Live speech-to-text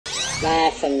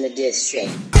Live from the district.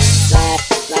 Live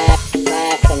from the district.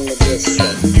 Live from the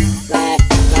district.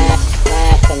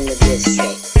 Live from the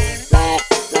district.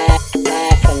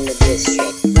 Live from the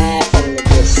district.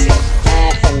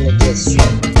 Live from the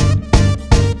district.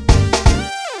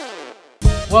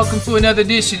 Welcome to another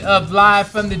edition of Live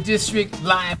from the District,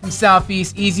 live from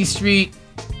Southeast Easy Street.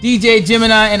 DJ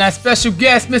Gemini and our special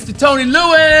guest, Mr. Tony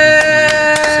Lewis.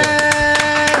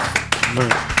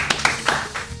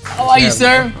 How are you,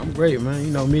 sir? I'm great, man.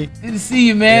 You know me. Good to see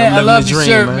you, man. Yeah, I love the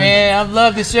shirt, man. I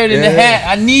love the shirt and the hat.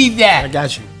 I need that. I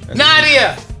got you.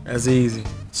 Nadia. Easy. That's easy.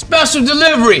 Special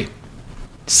delivery.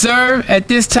 Sir, at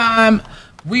this time,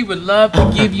 we would love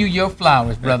to give you your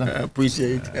flowers, brother. I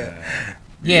appreciate that.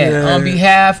 Yeah, on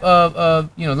behalf of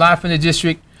Live from the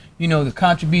District, the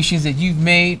contributions that you've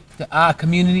made to our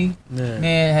community,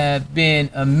 man, have been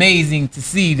amazing to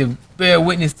see. To bear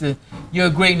witness to your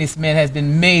greatness, man, has been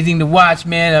amazing to watch,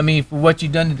 man. I mean, for what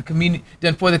you've done to the community,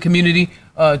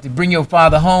 to bring your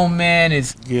father home, man,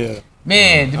 is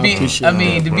man, to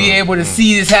be able to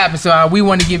see this happen. So we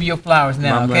want to give you your flowers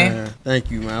now, okay? Man. Thank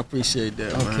you, man. I appreciate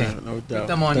that, man. No doubt. Put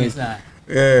them on your side.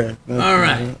 Yeah. All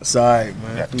right. It's all right,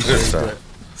 man. I appreciate that.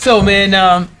 So,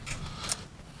 man,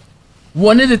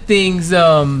 one of the things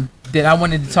that I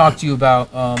wanted to talk to you about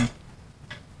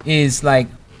is like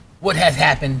what has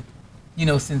happened,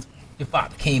 since your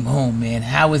father came home, man.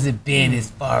 How has it been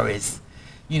as far as,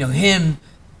 him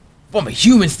from a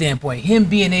human standpoint, him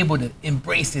being able to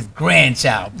embrace his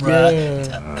grandchild, bro?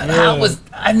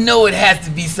 I know it has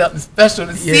to be something special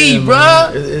to see,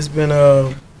 bro. It's been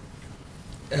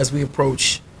as we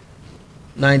approach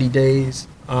 90 days.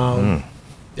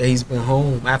 That he's been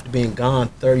home after being gone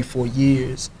 34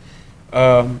 years.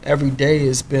 Every day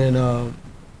it's been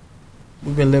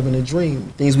we've been living a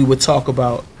dream. Things we would talk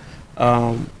about,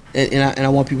 and I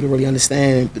want people to really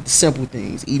understand the simple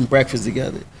things: eating breakfast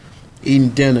together, eating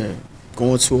dinner,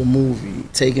 going to a movie,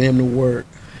 taking him to work,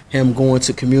 him going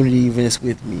to community events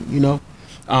with me.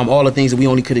 All the things that we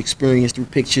only could experience through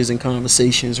pictures and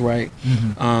conversations, right?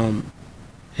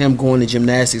 Him going to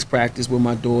gymnastics practice with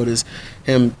my daughters,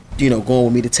 him, going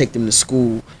with me to take them to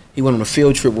school. He went on a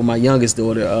field trip with my youngest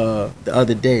daughter the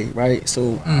other day, right?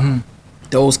 So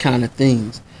those kind of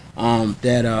things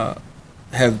that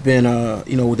have been,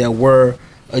 that were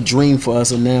a dream for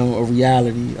us are now a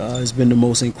reality. It's been the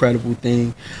most incredible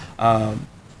thing.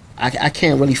 I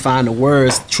can't really find the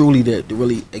words truly to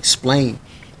really explain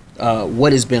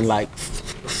what it's been like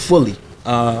fully.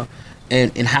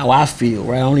 And how I feel,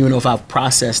 right? I don't even know if I've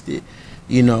processed it,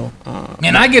 Man,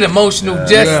 I get emotional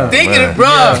just thinking it, bro.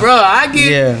 I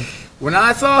get when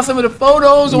I saw some of the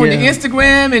photos on the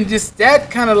Instagram and just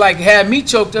that kind of like had me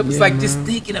choked up. It's like just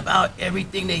thinking about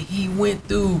everything that he went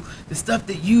through, the stuff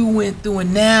that you went through,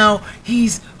 and now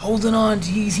he's holding on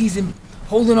to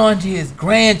holding on to his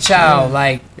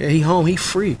grandchild. He home, he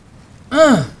free.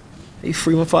 He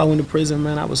free. My father went to prison,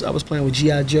 man. I was playing with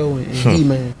G.I. Joe and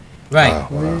He-Man.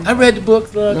 Right. Wow. I read the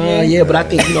books, but I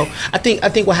think I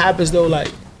think what happens though,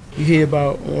 like you hear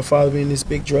about my father being this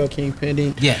big drug kingpin,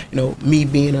 me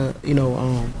being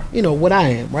what I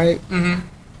am, right?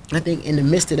 I think in the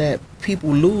midst of that,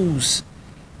 people lose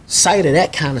sight of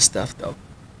that kind of stuff though,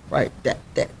 right? That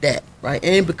right,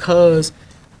 and because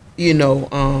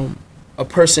a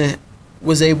person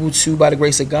was able to, by the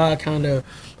grace of God, kind of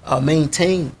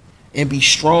maintain and be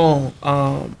strong.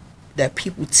 That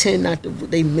people tend not to,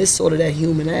 they miss sort of that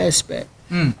human aspect.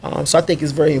 So I think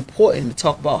it's very important to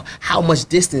talk about how much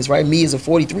distance, right? Me as a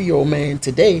 43-year-old man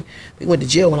today, we went to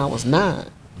jail when I was 9.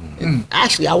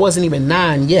 Actually, I wasn't even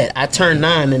 9 yet. I turned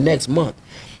 9 the next month.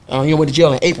 Went to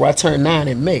jail in April. I turned 9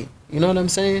 in May. You know what I'm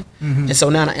saying? And so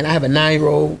now, and I have a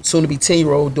 9-year-old, soon to be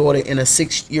 10-year-old daughter, and a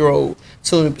 6-year-old,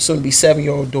 soon to be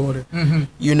 7-year-old daughter.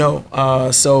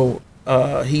 So.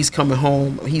 He's coming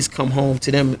home. He's come home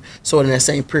to them sort of in that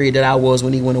same period that I was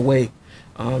when he went away.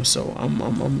 So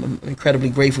I'm incredibly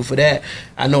grateful for that.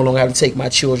 I no longer have to take my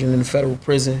children in the federal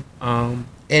prison.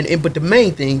 But the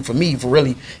main thing for me,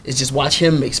 really, is just watch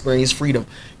him experience freedom.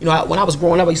 When I was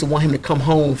growing up, I used to want him to come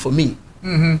home for me. You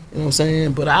know what I'm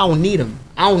saying? But I don't need him.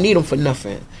 I don't need him for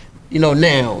nothing.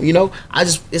 Now,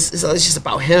 it's just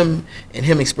about him and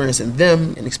him experiencing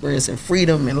them and experiencing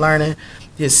freedom and learning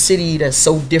his city that's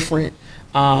so different.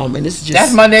 And this is just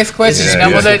that's my next question. And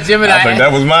I'm gonna let Gemini. I think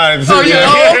that was mine. Oh,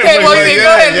 okay. Well,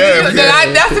 go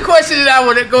ahead. That's the question that I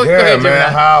want to go. Go ahead,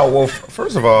 man. Gemini. Well,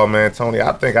 first of all, man, Tony,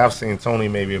 I think I've seen Tony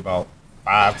maybe about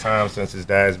 5 times since his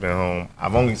dad's been home.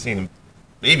 I've only seen him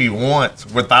maybe once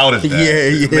without his dad.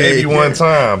 Yeah, maybe yeah. one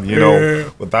time, you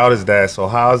know, without his dad. So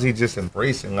how is he just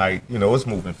embracing, like, you know, it's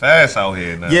moving fast out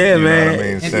here now. Yeah, you man. Know what I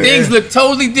mean? And Since- things look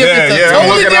totally different. yeah, It's a yeah. I'm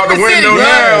totally looking out the different window city.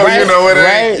 now. Right, You know, it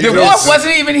right. ain't. The you know, wolf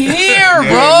wasn't even here,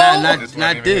 bro. Not It's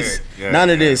not not this. even here. Yeah, None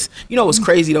of yeah. this. You know what's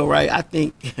crazy though, right? I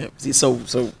think so.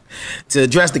 To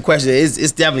address the question,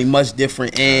 it's definitely much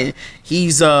different, and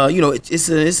he's you know, it's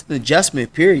an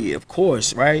adjustment period, of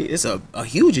course, right? It's a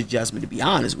huge adjustment, to be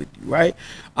honest with you, right?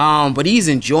 But he's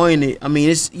enjoying it. I mean,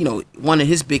 it's, you know, one of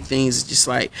his big things is just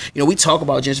like, you know, we talk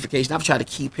about gentrification. I've tried to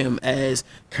keep him as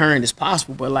current as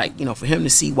possible, but like, you know, for him to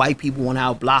see white people on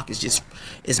our block is just,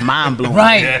 it's mind blowing.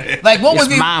 Right. Like, what It's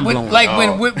was it? mind-blowing. Like,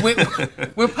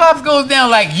 when Pops goes down,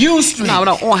 like, U Street. No,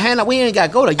 on Hannah, we ain't got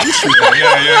to go to U Street. Yeah, See,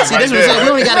 right that's what I'm saying. We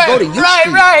don't even got to go to U Street. Right.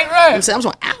 You know what I'm saying? I'm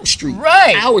on our street.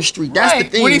 Right. Our street. That's Right. the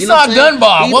thing. When he you know saw what I'm saying?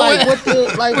 Dunbar, He what like, was- what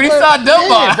the, like, when he what? saw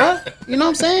Dunbar. Yeah, bro. You know what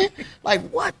I'm saying? Like,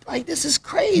 what? Like, this is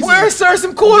crazy. Where's Sir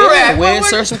Some Quarter Yeah, at? where's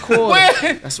Sir Some Quarter?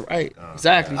 Where- That's right.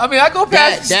 Exactly. I mean, I go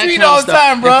past the street kind of all the stuff.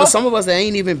 time, bro. And for some of us that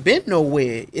ain't even been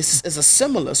nowhere, it's a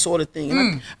similar sort of thing.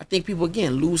 And I think people,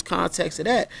 again, lose context of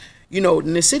that. You know,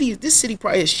 in this city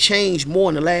probably has changed more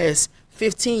in the last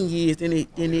 15 years than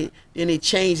it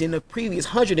changed in the previous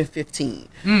 115.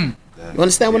 You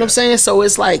understand what I'm saying? So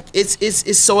it's like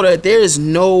it's sort of, there is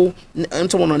no, I'm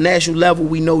talking on a national level,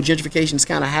 we know gentrification is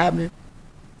kind of happening,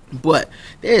 but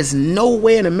there is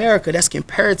nowhere in America that's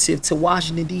comparative to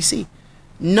Washington D.C.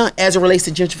 None, as it relates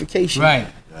to gentrification. Right.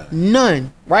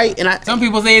 None. Right. And Some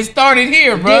people say it started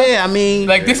here, bro. yeah, I mean,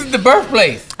 Like, this is the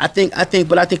birthplace. I think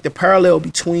the parallel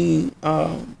between,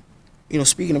 you know,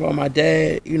 speaking about my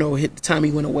dad, you know, hit the time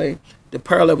he went away, the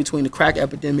parallel between the crack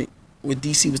epidemic, where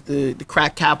DC was the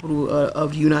crack capital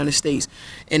of the United States,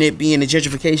 and it being the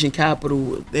gentrification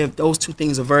capital, those two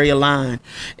things are very aligned.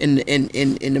 In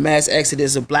the mass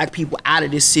exodus of black people out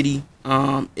of this city,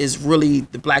 is really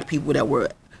the black people that were,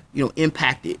 you know,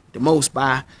 impacted the most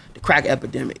by the crack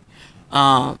epidemic.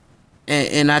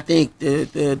 And I think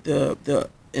the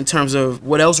in terms of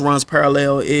what else runs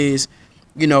parallel is,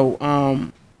 you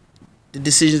know, the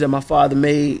decisions that my father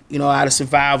made, you know, out of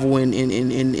survival and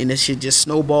that shit just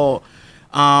snowballed.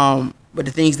 But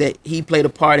the things that he played a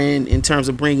part in terms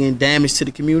of bringing damage to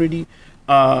the community,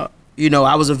 you know,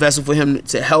 I was a vessel for him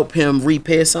to help him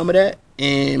repair some of that.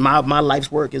 And my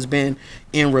life's work has been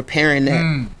in repairing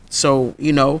that. So,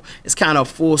 you know, it's kind of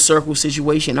a full circle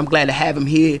situation. I'm glad to have him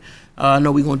here. I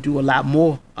know we're going to do a lot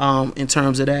more in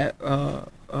terms of that,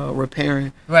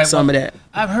 repairing some of that.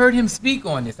 I've heard him speak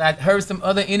on this. I've heard some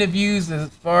other interviews as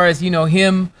far as, you know,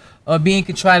 him being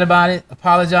contrite about it,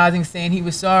 apologizing, saying he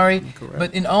was sorry, Correct.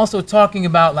 but and also talking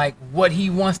about like what he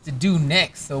wants to do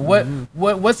next. So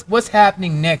what's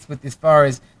happening next with as far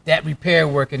as that repair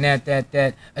work and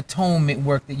that atonement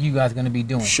work that you guys are going to be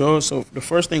doing? Sure. So the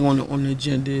first thing on the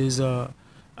agenda is our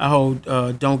whole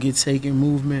Don't Get Taken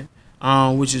movement,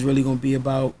 which is really going to be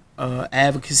about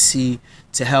advocacy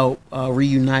to help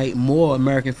reunite more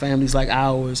American families like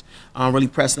ours, really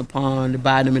pressing upon the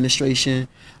Biden administration.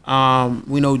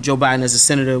 We know Joe Biden as a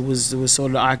senator was sort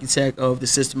of the architect of the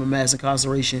system of mass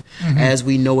incarceration as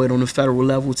we know it on the federal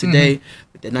level today,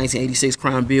 with the 1986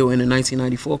 crime bill and the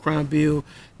 1994 crime bill.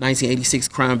 1986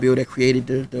 crime bill that created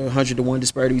the 100-to-1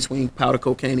 disparity between powder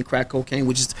cocaine and crack cocaine,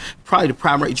 which is probably the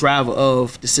primary driver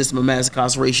of the system of mass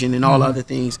incarceration and all other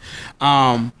things.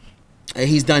 And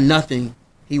he's done nothing.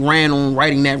 He ran on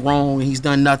righting that wrong, and he's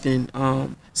done nothing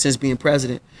since being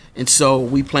president. And so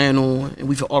we plan on, and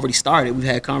we've already started. We've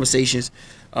had conversations.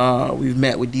 We've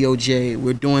met with DOJ.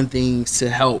 We're doing things to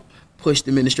help push the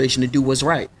administration to do what's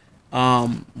right,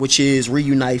 which is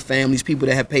reunite families, people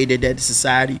that have paid their debt to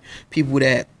society, people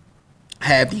that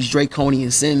have these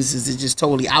draconian sentences that just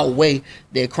totally outweigh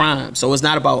their crime. So it's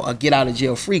not about a get out of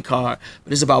jail free card,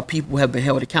 but it's about people who have been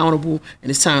held accountable, and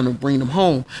it's time to bring them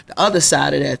home. The other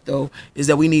side of that, though, is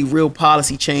that we need real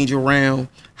policy change around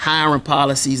hiring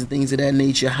policies and things of that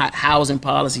nature, housing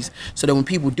policies, so that when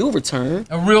people do return,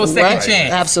 A real second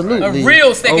chance. Absolutely. A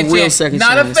real second A real chance. second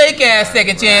Not chance. a fake ass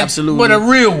second chance, Absolutely. but a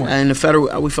real one. And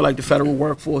we feel like the federal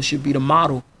workforce should be the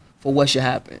model for what should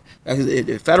happen. If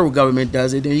the federal government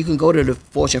does it, then you can go to the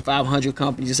Fortune 500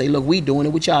 companies and say, look, we doing it,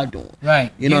 what y'all doing?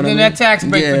 Right. You know Give what I them mean? that tax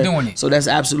break for doing it. So that's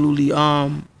absolutely,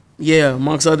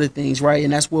 amongst other things, right?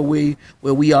 And that's where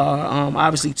we are,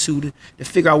 obviously, to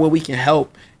figure out where we can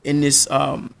help in this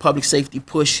public safety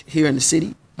push here in the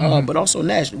city, but also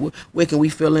nationally. Where can we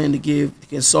fill in to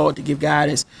consult, to give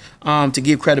guidance, to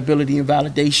give credibility and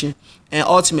validation, and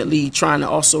ultimately trying to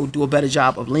also do a better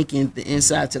job of linking the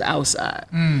inside to the outside.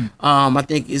 I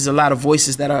think there's a lot of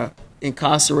voices that are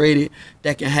incarcerated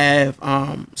that can have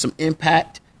some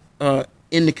impact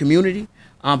in the community.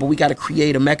 but we got to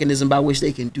create a mechanism by which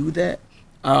they can do that,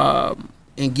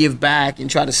 and give back and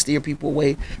try to steer people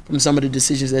away from some of the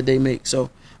decisions that they make. So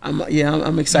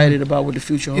I'm excited about what the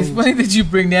future holds. It's funny that you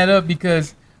bring that up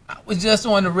because I was just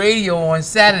on the radio on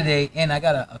Saturday and I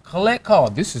got a collect call.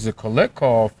 This is a collect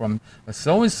call from a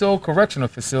so-and-so correctional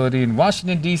facility in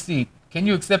Washington, D.C. Can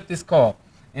you accept this call?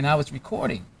 And I was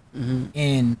recording,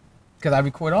 and because I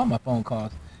record all my phone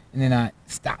calls, and then I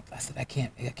stopped. I said, I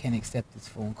can't accept this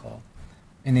phone call.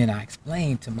 And then I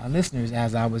explained to my listeners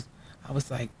as I was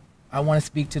like, I want to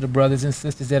speak to the brothers and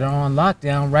sisters that are on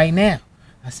lockdown right now.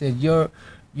 I said, our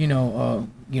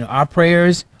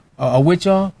prayers are with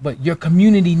y'all, but your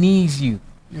community needs you.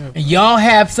 Yeah. And y'all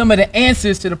have some of the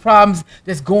answers to the problems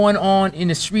that's going on in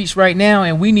the streets right now,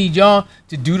 and we need y'all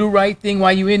to do the right thing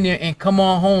while you're in there and come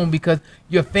on home because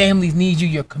your families need you,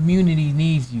 your community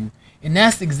needs you. And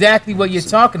that's exactly what you're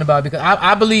talking about, because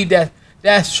I believe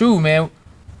that's true, man.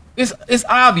 It's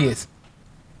obvious.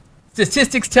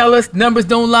 Statistics tell us, numbers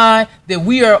don't lie, that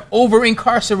we are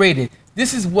over-incarcerated.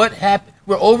 This is what happened.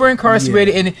 We're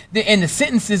over-incarcerated, and the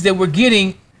sentences that we're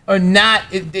getting are not...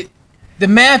 The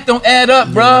math don't add up,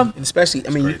 bruh. And especially,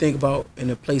 you think about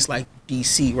in a place like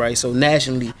D.C., right? So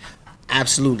nationally,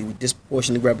 absolutely, we're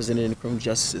disproportionately represented in the criminal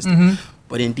justice system.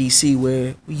 But in D.C.,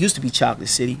 where we used to be Chocolate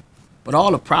City, but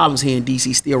all the problems here in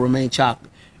D.C. still remain chocolate.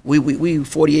 We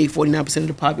 48, 49% of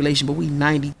the population, but we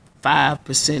 95%,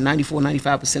 94,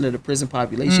 95% of the prison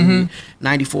population,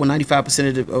 94,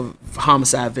 95% of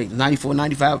homicide victims, 94,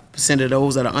 95% of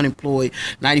those that are unemployed,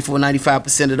 94,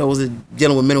 95% of those that are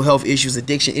dealing with mental health issues,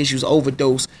 addiction issues,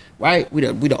 overdose, right? We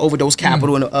the overdose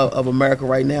capital of America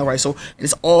right now, right? So, and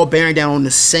it's all bearing down on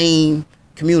the same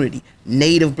community,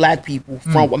 Native black people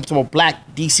from, I'm talking about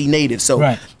black DC natives.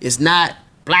 So it's not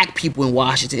black people in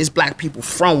Washington, it's black people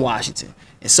from Washington.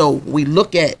 And so we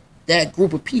look at that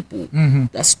group of people,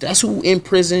 that's who in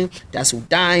prison, that's who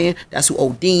dying, that's who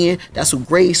ODing, that's who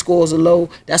grade scores are low,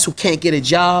 that's who can't get a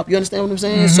job. You understand what I'm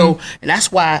saying? So, and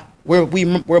that's why we're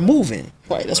moving,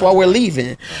 right? That's why we're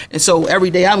leaving. And so every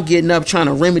day I'm getting up trying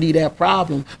to remedy that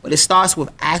problem, but it starts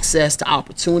with access to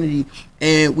opportunity.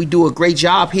 And we do a great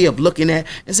job here of looking at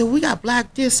and saying, we got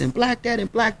black this and black that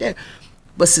and black that.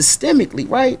 But systemically,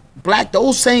 right?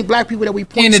 Those same black people that we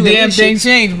point to, and the damn thing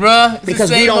changed, bro. Because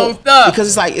we don't.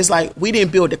 Because it's like we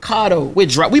didn't build the car though.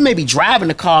 We may be driving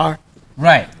the car,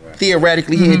 right?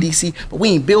 Theoretically here in DC, but we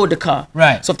ain't build the car,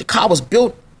 right? So if the car was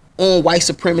built on white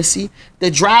supremacy,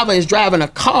 the driver is driving a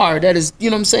car that is, you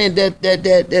know what I'm saying,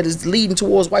 that is leading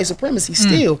towards white supremacy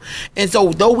still. And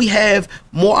so though we have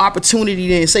more opportunity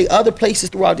than say other places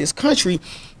throughout this country,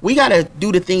 we gotta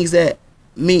do the things that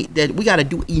we gotta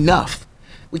do enough.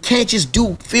 We can't just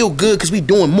feel good because we're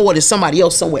doing more than somebody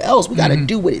else somewhere else. We got to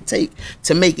do what it takes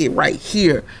to make it right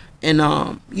here. And,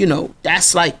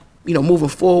 that's like, moving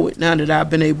forward now that I've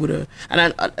been able to.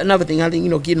 And another thing, I think,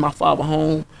 getting my father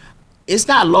home, it's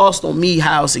not lost on me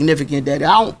how significant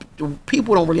that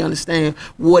people don't really understand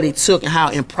what it took and how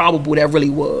improbable that really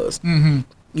was.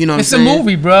 You know what it's I'm saying? A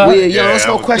movie, bro. There's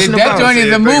no question about it. That joint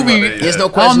is a movie. There's no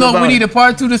question about it. I don't know if we need a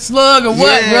part 2 to Slug or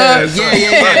what, bro.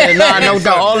 Yeah. Nah, no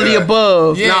doubt. All of the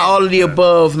above. Not all of the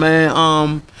above,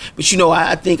 man. But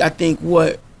I think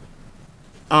what,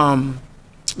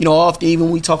 often even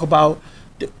when we talk about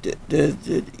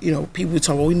the people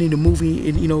talk about we need a movie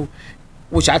and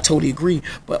which I totally agree.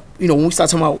 But when we start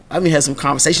talking about, I had some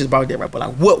conversations about that, right? But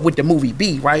like, what would the movie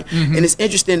be, right? And it's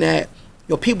interesting that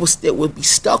people still would be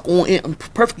stuck on it. I'm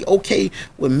perfectly okay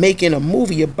with making a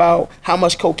movie about how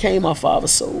much cocaine my father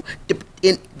sold.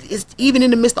 It's even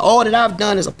in the midst of all that I've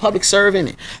done as a public servant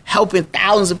and helping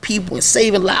thousands of people and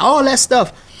saving lives, all that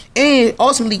stuff, and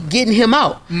ultimately getting him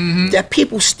out. That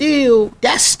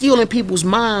that's still in people's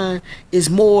mind is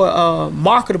more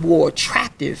marketable or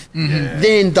attractive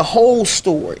than the whole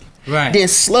story. Right. Then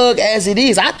Slug as it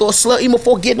is. I thought Slug, even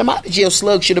before getting him out of jail,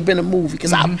 Slug should have been a movie.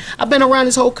 Because I've been around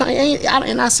this whole country,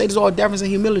 and I say this all deference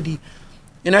and humility.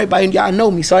 And everybody, y'all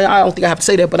know me, so I don't think I have to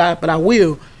say that, but I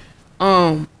will.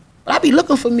 But I be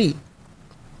looking for me.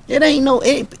 It ain't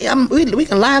we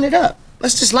can line it up.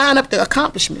 Let's just line up the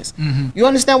accomplishments. You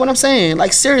understand what I'm saying?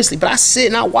 Like, seriously. But I sit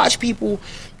and I watch people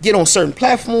get on certain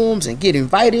platforms and get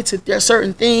invited to their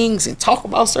certain things and talk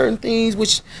about certain things,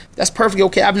 which that's perfectly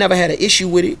okay. I've never had an issue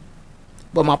with it.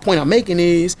 But my point I'm making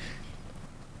is,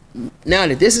 now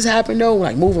that this has happened though,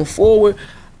 like moving forward,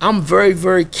 I'm very,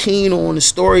 very keen on the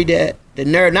story that the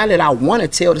narrative, not that I want to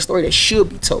tell, the story that should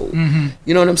be told.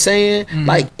 You know what I'm saying?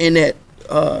 Like, in that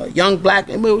young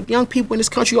people in this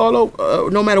country all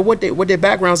over, no matter what their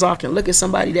backgrounds are, can look at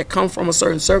somebody that come from a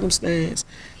certain circumstance,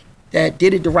 that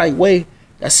did it the right way,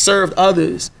 that served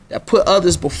others, that put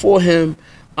others before him,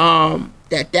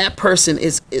 that person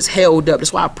is held up.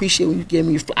 That's why I appreciate when you give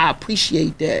me. I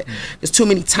appreciate that. There's too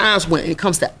many times when it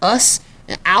comes to us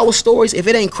and our stories, if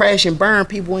it ain't crash and burn,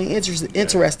 people ain't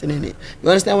interested in it. You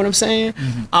understand what I'm saying?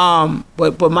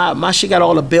 But my shit got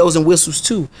all the bells and whistles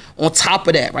too. On top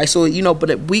of that, right? So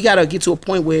but we gotta get to a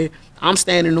point where I'm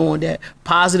standing on that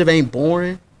positive ain't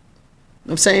boring. You know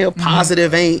what I'm saying?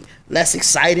 Positive ain't less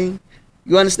exciting.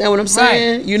 You understand what I'm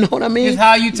saying? Right. You know what I mean? It's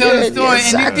how you tell the story,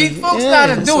 exactly. and these folks know how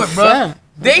to do it, bro. Fact.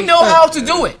 They know how to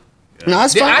do it. No,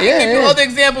 that's fine. I can give you other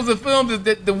examples of films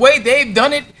that the way they've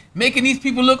done it, making these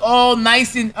people look all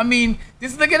nice and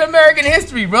just look at American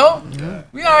history, bro. Yeah.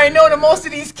 We already know that most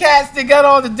of these cats that got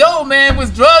all the dough, man, was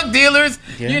drug dealers,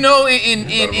 and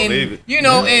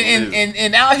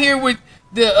out here with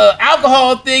the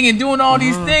alcohol thing and doing all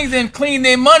these things and clean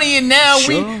their money, and now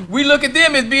we look at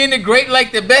them as being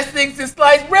the best thing since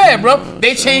sliced bread, bro.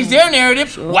 They changed their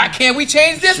narrative. Why can't we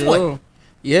change this one?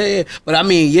 Yeah. But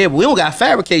we don't gotta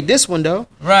fabricate this one though.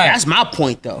 Right. That's my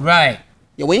point though. Right.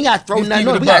 Yeah, we ain't gotta throw nothing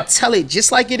on. We gotta tell it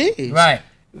just like it is. Right.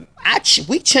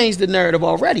 We changed the narrative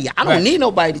already. I don't need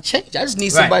nobody to change. I just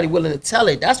need somebody willing to tell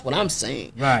it. That's what I'm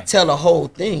saying. Right. Tell the whole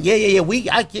thing. Yeah.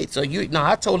 I get. So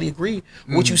I totally agree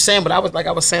with what you saying. But I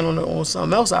was saying on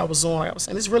something else I was on. I was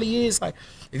saying this really is like,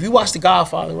 if you watch The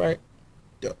Godfather, right?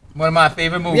 One of my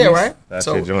favorite movies. Yeah, right. That's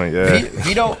your joint.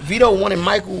 Yeah. Vito wanted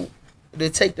Michael to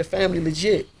take the family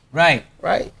legit. Right.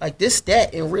 Like that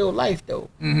in real life though.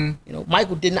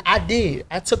 Michael didn't. I did.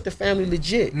 I took the family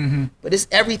legit. But it's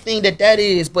everything that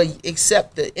is. But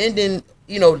except the ending.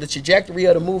 The trajectory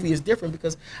of the movie is different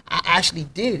because I actually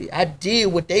did it. I did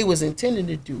what they was intending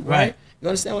to do. Right. You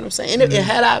understand what I'm saying? And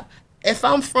if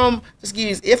I'm from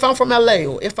LA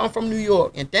or if I'm from New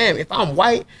York, and damn, if I'm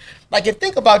white, like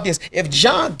think about this. If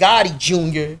John Gotti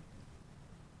Jr.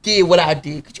 did what I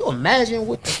did, could you imagine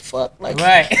what the fuck? Like,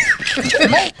 right.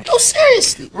 No,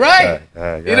 seriously. Right.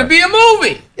 It'll be a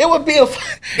movie. It'll be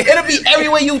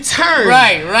everywhere you turn.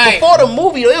 Right. Before the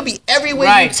movie, it'll be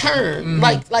everywhere you turn.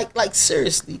 Like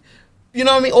seriously. You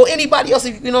know what I mean? Or anybody else,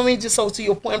 you know what I mean? Just so to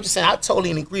your point, I'm just saying I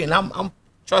totally agree, and I'm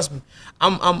trust me,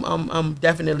 I'm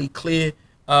definitely clear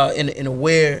and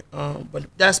aware. But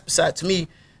that's beside to me.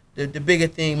 The bigger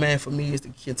thing, man, for me is to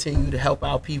continue to help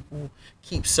out people,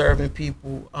 keep serving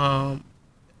people,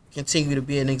 continue to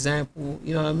be an example,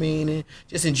 you know what I mean? And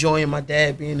just enjoying my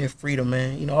dad being in freedom,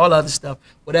 man. All other stuff,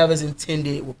 whatever's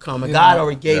intended will come. And God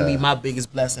already gave me my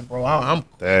biggest blessing, bro. I'm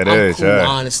cool,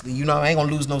 honestly. I ain't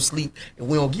gonna lose no sleep if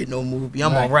we don't get no movie.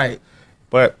 I'm all right.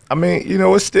 But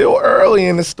it's still early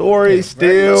in the story. It's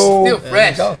still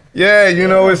fresh. Yeah,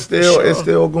 it's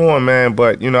still going, man.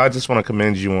 But I just want to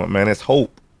commend you on, man. It's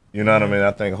hope. You know what I mean?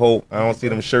 I think hope. I don't see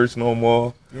them shirts no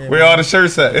more. Yeah, where all the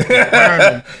shirts at?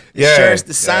 The shirts,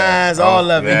 the signs, all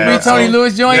of it. Yeah. Tony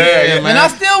Lewis joint? Yeah, man. And I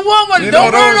still want one.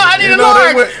 Don't burn them. I need a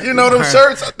large. Them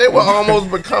shirts, they were almost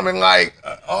becoming like,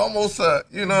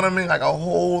 you know what I mean? Like a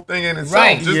whole thing in itself.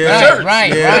 Right. Just the shirts.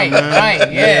 Right.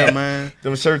 Yeah, man.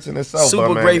 Them shirts in itself.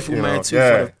 Super grateful, man,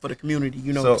 too, for the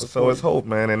community. So it's hope,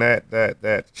 man. And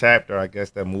that chapter, I guess,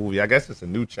 that movie, I guess it's a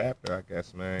new chapter, I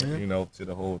guess, man, to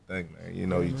the whole thing, man.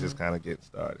 You just kind of get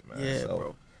started, man. Yeah,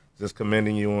 bro. Just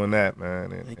commending you on that,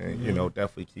 man, and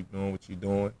definitely keep doing what you're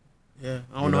doing. Yeah,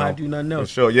 I don't know how to do nothing else.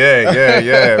 For sure,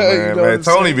 yeah, man.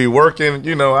 Tony be working.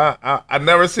 I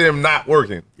never see him not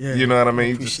working. Yeah, you know what I mean?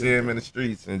 You just see him in the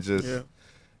streets and just,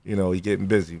 he getting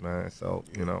busy, man. So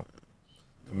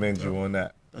commend you on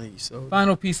that. Thank you so.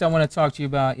 Final piece I want to talk to you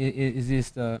about is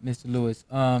this, Mr. Lewis.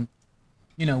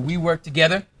 We work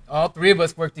together. All three of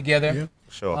us work together. Yeah.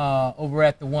 Sure. Over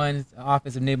at the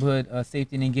Office of Neighborhood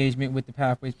Safety and Engagement with the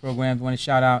Pathways programs. I want to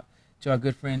shout out to our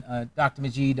good friend Dr.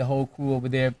 Majid, the whole crew over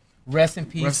there. Rest in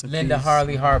peace, Linda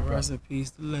Harley Harper. Rest in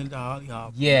peace to Linda Harley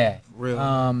Harper. Yeah.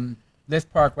 Real. Let's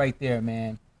park right there,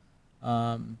 man,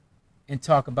 and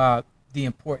talk about the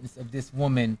importance of this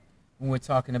woman when we're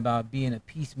talking about being a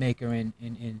peacemaker and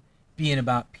being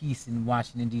about peace in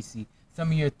Washington, D.C. Some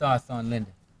of your thoughts on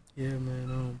Linda. Yeah,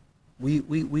 man.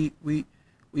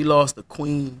 We lost a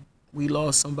queen. We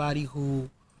lost somebody who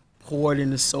poured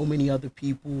into so many other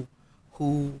people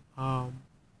who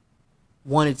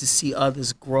wanted to see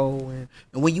others grow.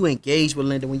 And when you engage with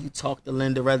Linda, when you talk to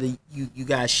Linda, whether you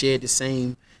guys shared the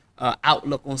same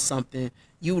outlook on something,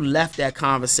 you left that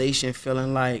conversation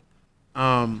feeling like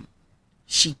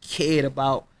she cared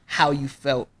about how you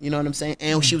felt. You know what I'm saying?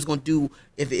 And she was going to do,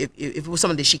 if it was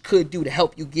something that she could do to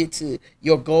help you get to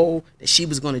your goal, that she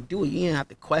was going to do it. You didn't have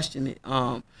to question it.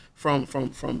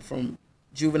 From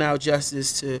juvenile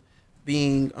justice to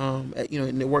being,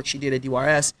 in the work she did at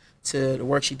DYS to the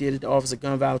work she did at the Office of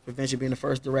Gun Violence Prevention, being the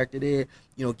first director there,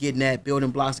 getting that building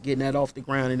blocks, getting that off the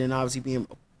ground, and then obviously being,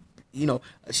 a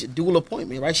dual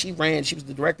appointment, right? She was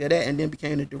the director of that and then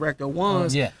became the director of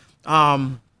WANS.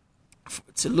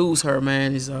 To lose her,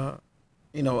 man, is,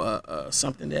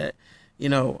 something that, we're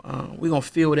going to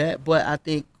feel that. But I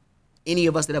think any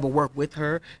of us that ever worked with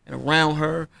her and around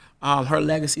her, her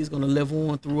legacy is going to live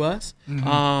on through us.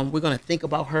 We're going to think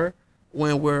about her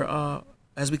when we're,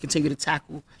 as we continue to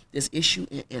tackle this issue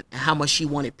and how much she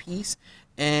wanted peace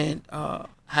and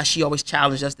how she always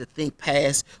challenged us to think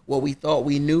past what we thought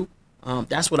we knew.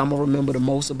 That's what I'm going to remember the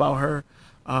most about her.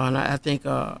 And I think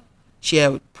she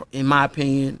had, in my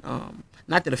opinion,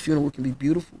 not that a funeral can be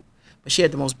beautiful, but she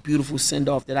had the most beautiful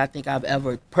send-off that I think I've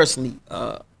ever personally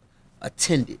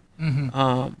attended.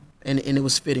 And it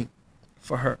was fitting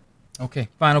for her. Okay,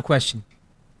 final question.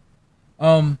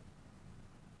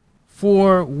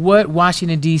 For what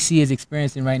Washington, D.C. is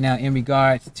experiencing right now in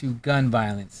regards to gun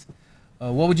violence,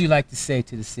 what would you like to say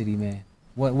to the city, man?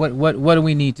 What do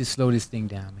we need to slow this thing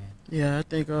down, man? Yeah, I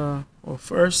think,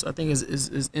 first, I think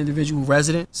as individual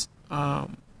residents,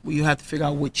 you have to figure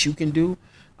out what you can do.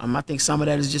 I think some of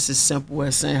that is just as simple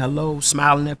as saying hello,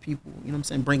 smiling at people, you know what I'm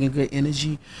saying, bringing good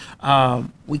energy.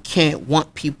 We can't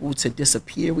want people to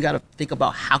disappear. We got to think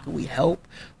about how can we help?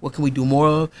 What can we do more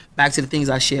of? Back to the things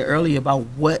I shared earlier about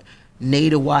what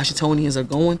Native Washingtonians are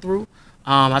going through.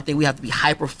 I think we have to be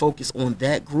hyper-focused on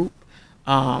that group,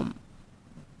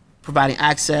 providing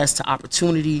access to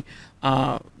opportunity,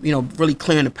 really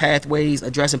clearing the pathways,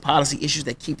 addressing policy issues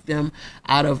that keep them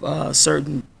out of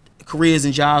certain careers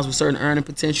and jobs with certain earning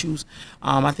potentials.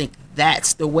 I think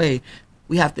that's the way.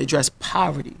 We have to address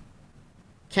poverty.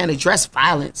 Can't address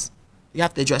violence. You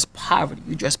have to address poverty.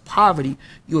 You address poverty,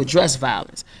 you address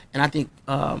violence. And I think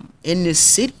in this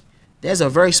city, there's a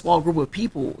very small group of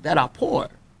people that are poor,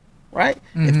 right?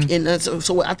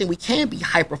 So I think we can be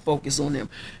hyper-focused on them.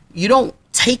 You don't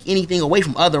take anything away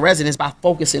from other residents by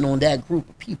focusing on that group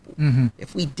of people.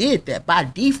 If we did that by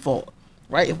default,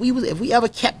 right? If we ever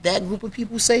kept that group of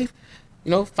people safe,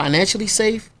 financially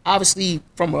safe, obviously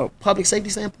from a public safety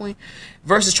standpoint,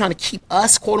 versus trying to keep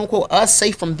us, quote unquote, us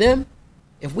safe from them.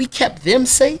 If we kept them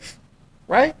safe,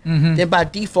 right? Then by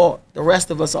default, the rest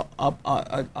of us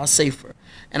are safer.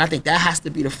 And I think that has to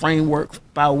be the framework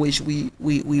by which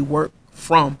we work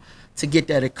from to get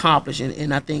that accomplished.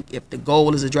 And I think if the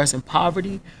goal is addressing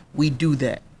poverty, we do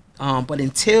that. But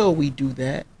until we do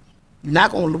that, we're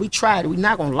not going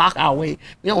to lock our way.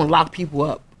 We don't lock people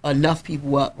up, enough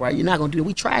people up, right? You're not going to do that.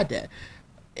 We tried that.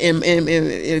 And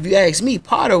if you ask me,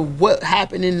 part of what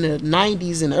happened in the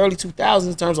 90s and the early 2000s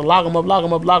in terms of lock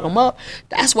them up,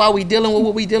 that's why we dealing with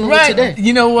what we dealing with today.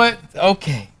 You know what?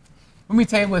 Okay. Let me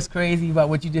tell you what's crazy about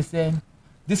what you just said.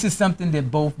 This is something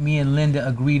that both me and Linda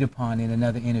agreed upon in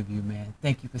another interview, man.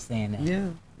 Thank you for saying that. Yeah,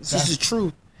 this is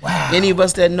true. Wow. Any of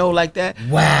us that know like that,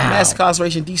 wow. Mass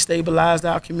incarceration destabilized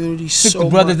our community Took so the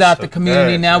brothers much. out the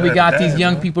community. Now we got these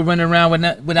young people running around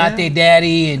without their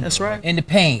daddy and, that's right. and the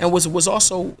pain. And was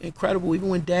also incredible, even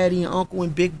when daddy and uncle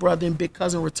and big brother and big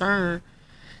cousin return,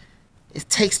 it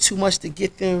takes too much to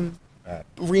get them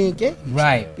re-engaged.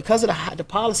 Right. Because of the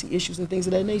policy issues and things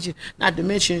of that nature. Not to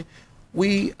mention,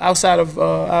 we, outside of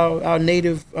our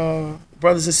native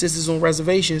brothers and sisters on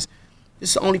reservations, this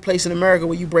is the only place in America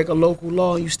where you break a local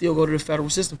law and you still go to the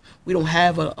federal system. We don't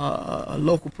have a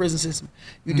local prison system.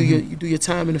 You do your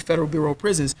time in the Federal Bureau of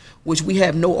Prisons, which we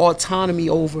have no autonomy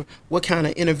over what kind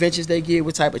of interventions they get,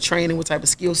 what type of training, what type of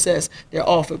skill sets they're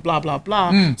offered, blah, blah,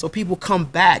 blah. So people come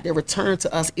back, they return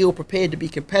to us ill-prepared to be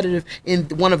competitive in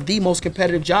one of the most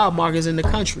competitive job markets in the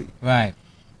country. Right.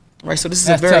 Right, so this is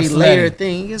a very layered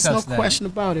thing. There's no question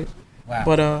about it. Wow.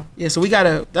 But yeah, so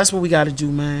that's what we gotta do,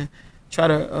 man. Try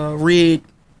to rid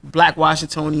Black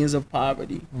Washingtonians of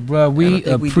poverty. Bro, we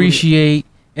appreciate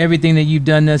everything that you've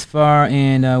done thus far,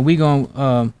 and we're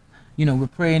gonna, we're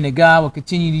praying that God will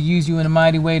continue to use you in a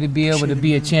mighty way to be able to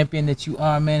be a champion that you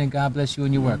are, man. And God bless you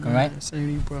in your work. All right. Same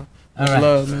to you, bro. All right.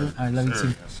 Love, man. All right, love you too.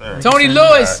 Yes, sir. Tony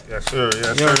Lewis. Yes, sir.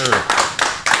 Yes, sir.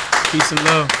 Peace and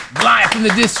love. Live from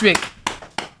the district.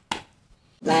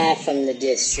 Live from the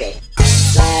district.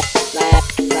 Live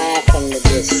from the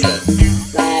district.